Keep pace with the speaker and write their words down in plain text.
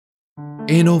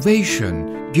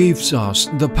Innovation gives us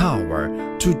the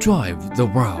power to drive the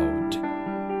world.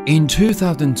 In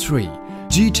 2003,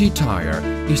 Giti Tire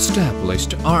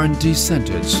established R&D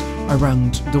centers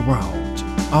around the world.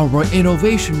 Our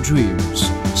innovation dreams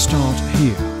start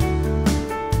here.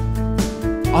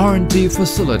 R&D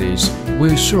facilities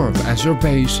will serve as your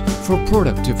base for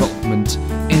product development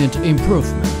and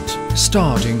improvement,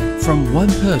 starting from one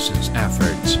person's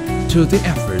efforts to the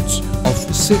efforts of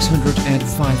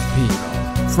 605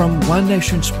 people, from one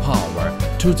nation's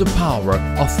power to the power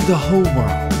of the whole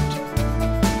world.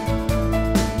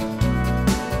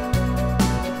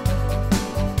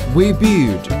 We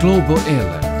build global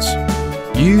islands,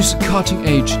 use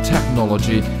cutting-edge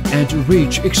technology and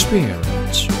rich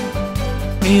experience.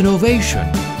 Innovation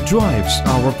drives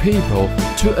our people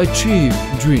to achieve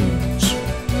dreams.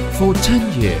 For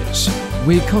 10 years,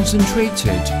 we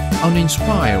concentrated on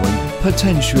inspiring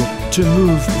potential to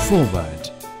move forward.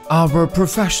 Our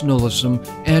professionalism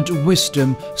and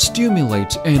wisdom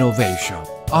stimulate innovation.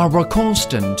 Our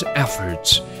constant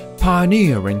efforts,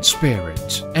 pioneering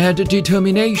spirit, and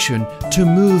determination to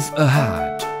move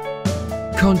ahead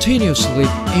continuously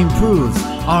improve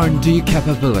R&D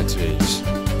capabilities,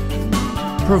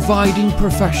 providing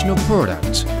professional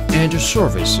products and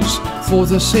services for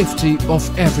the safety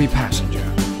of every passenger.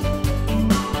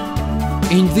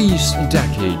 In this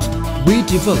decade, we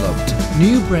developed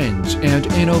new brands and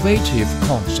innovative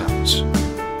concepts.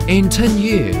 In 10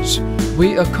 years,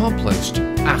 we accomplished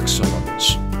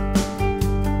excellence.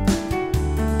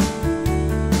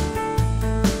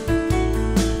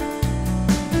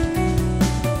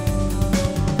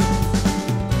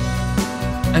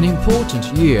 An important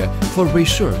year for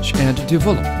research and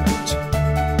development.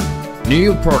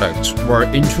 New products were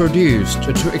introduced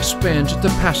to expand the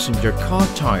passenger car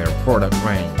tire product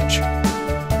range.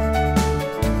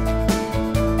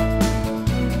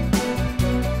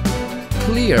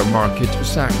 Clear market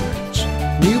segments,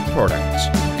 new products,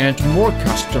 and more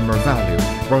customer value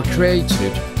were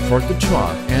created for the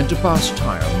truck and bus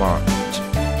tire market,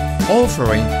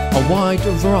 offering a wide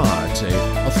variety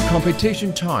of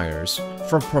competition tires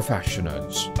for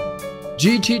professionals.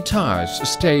 GT Tire's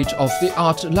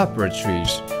state-of-the-art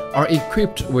laboratories are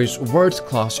equipped with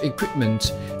world-class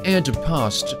equipment and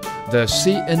passed the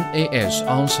CNAS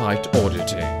on-site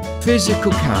auditing.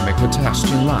 Physical-chemical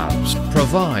testing labs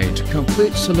provide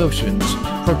complete solutions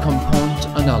for compound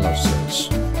analysis.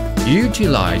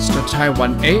 Utilized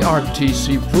Taiwan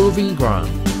ARTC Proving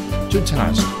Ground to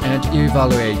test and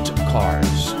evaluate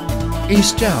cars.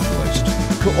 Established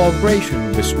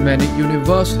cooperation with many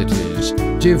universities,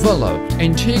 developed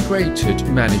integrated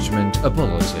management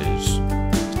abilities.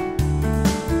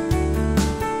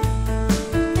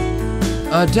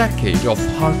 A decade of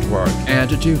hard work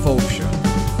and devotion.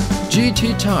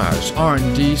 GT Tire's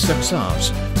R&D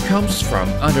success comes from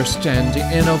understanding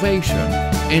innovation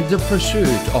in the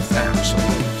pursuit of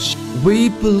excellence. We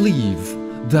believe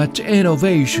that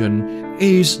innovation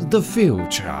is the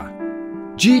future.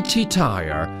 GT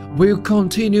Tire will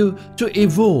continue to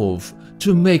evolve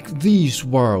to make this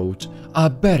world a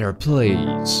better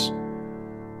place.